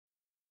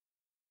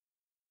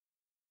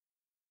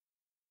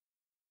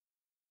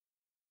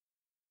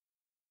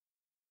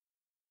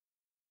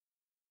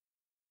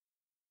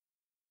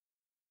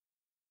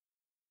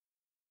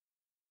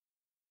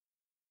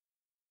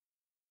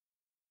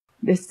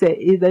They say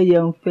he's a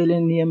young fellow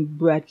named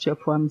Bradshaw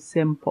from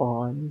St.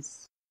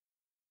 Paul's.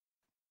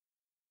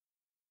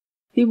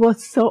 He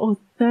was so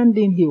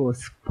outstanding, he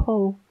was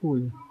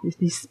powerful with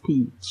his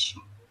speech.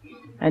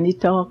 And he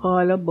talked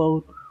all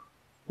about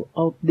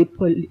the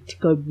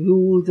political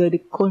views of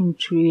the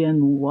country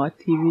and what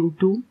he will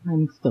do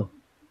and stuff.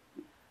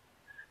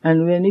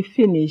 And when he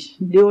finished,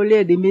 the old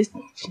lady,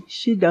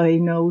 she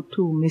died now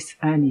too, Miss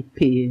Annie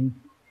Payne.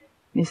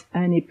 Miss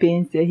Annie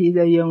Payne said he's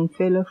a young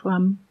fellow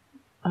from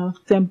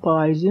St.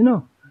 Paul's, you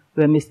know,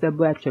 where Mr.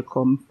 Bradshaw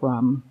come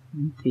from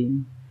and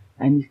thing.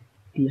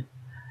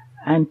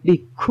 And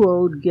the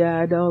crowd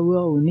gathered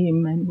around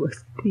him and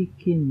was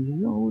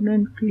speaking loud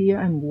and clear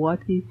and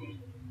what he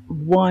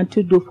want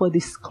to do for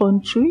this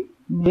country.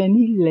 When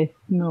he left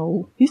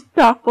now, he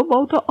talked for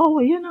about an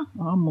hour, you know,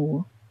 or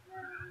more.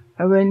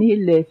 And when he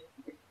left,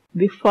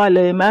 we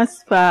follow him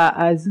as far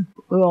as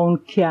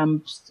around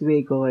camps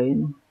we're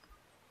going.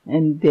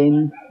 And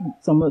then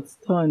someone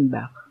turned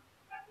back.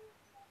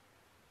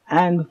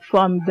 And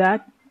from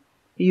that,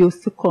 he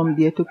used to come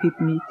there to keep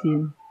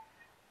meeting.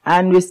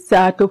 And we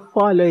started to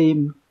follow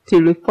him.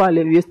 Till we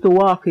follow him, we used to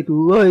walk it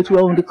right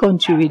around the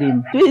country with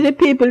him. The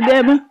people,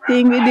 them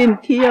think we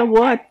didn't care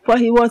what, for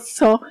he was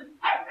so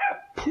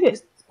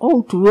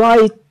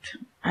outright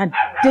and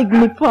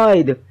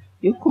dignified.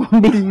 You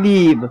couldn't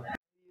believe. We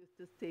used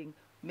to sing,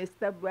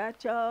 Mr.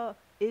 Bradshaw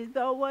is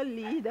our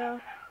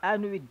leader,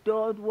 and we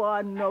don't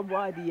want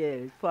nobody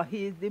else, for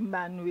he's the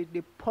man with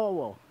the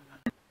power.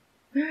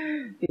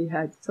 We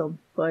had some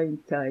fine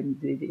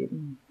times with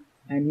him,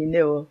 and he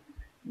never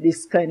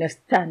this kind of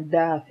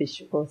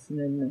standoffish person,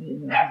 you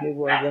know, he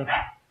was a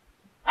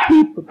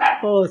people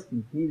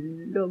person. He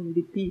loved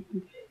the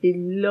people. He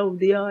loved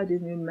the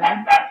ordinary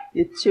man.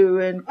 The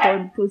children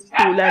come to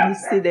school and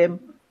he see them.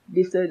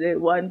 This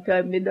one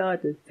time my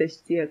daughter said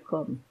she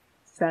come.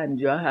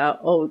 Sandra, her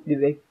out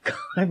the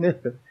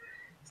corner.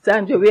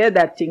 Sandra, where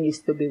that thing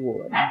is to be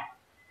worn.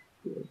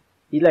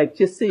 He like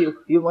to see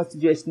you must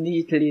dress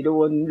neatly, don't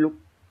want to look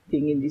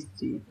thing in the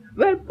street.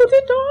 Well, put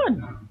it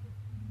on.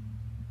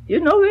 You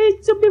know where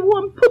it's to be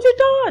worn, put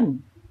it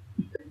on.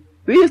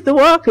 We used to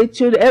walk it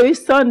through every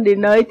Sunday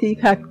night. He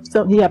had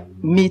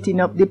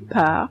meeting up the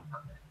park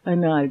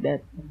and all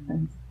that.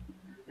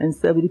 And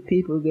some of the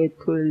people get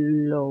to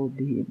love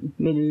him.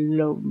 Me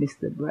love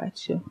Mr.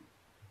 Bradshaw.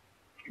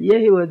 Yeah,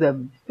 he was a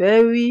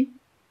very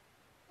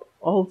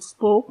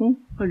outspoken,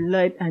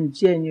 polite and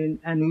genuine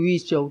and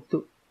reach out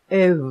to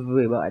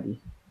everybody.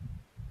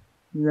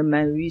 The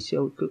man reached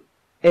out to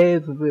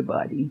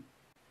everybody.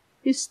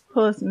 His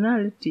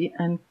personality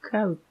and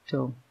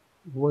character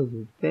was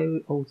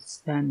very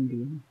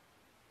outstanding.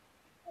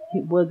 He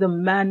was a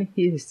man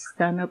who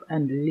stand up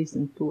and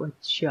listen to a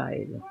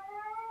child.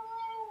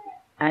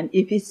 And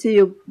if you see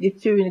your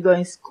children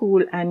going to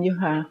school and you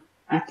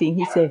think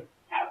he say,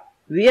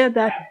 where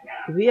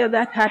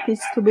that hat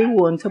is to be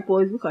worn,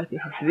 suppose look at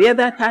it, where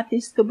that hat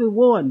is to be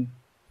worn.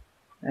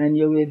 And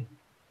you will,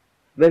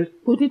 well,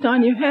 put it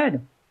on your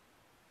head.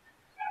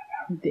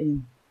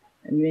 And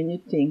when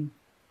you think,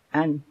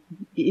 and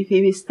if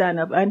he will stand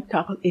up and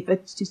talk, if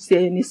it's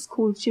say any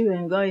school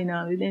children going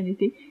on with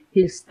anything,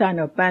 he'll stand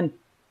up and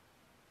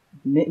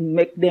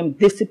make them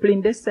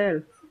discipline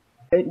themselves.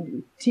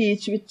 And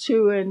teach with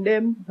children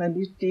them and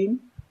the thing,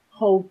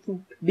 how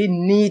to be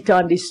neat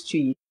on the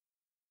street.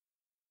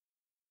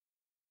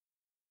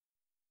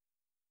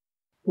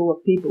 Poor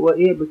people were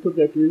able to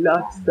get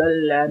lots of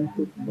land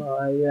to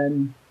buy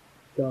and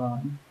so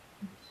on.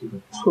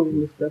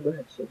 Through Mr.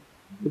 Bradshaw.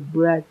 The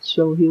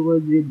Bradshaw, he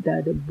was with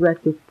that. The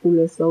Bradshaw pulled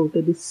us out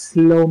of the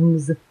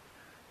slums.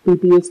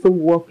 People used to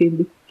walk in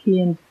the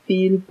cane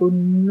field for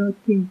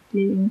nothing.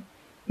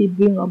 He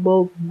bring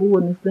about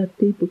bonus that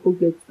people could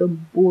get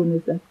some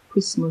bonus at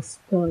Christmas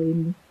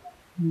time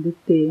and the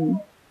thing.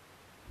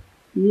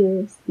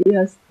 Yes, he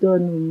has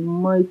done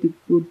mighty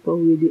good for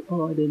the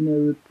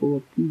ordinary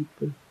poor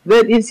people.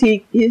 But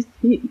he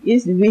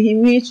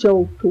reached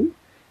out to,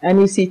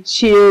 and he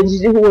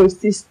changed the whole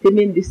system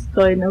in this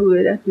kind of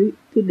way that we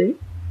today.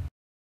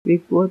 We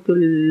go to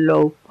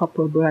love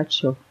Papa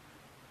Bradshaw,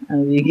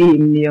 and we give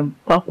him name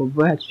Papa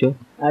Bradshaw.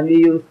 And we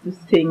used to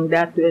sing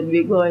that when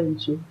we going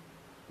through.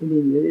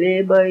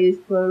 Labor is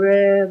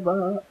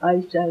forever,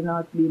 I shall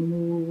not be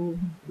moved.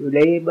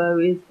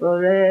 Labor is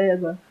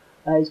forever,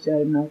 I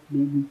shall not be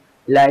moved.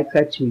 Like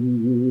a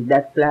tree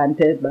that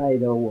planted by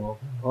the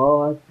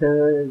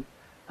waters,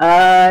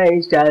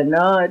 I shall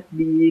not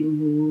be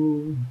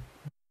moved.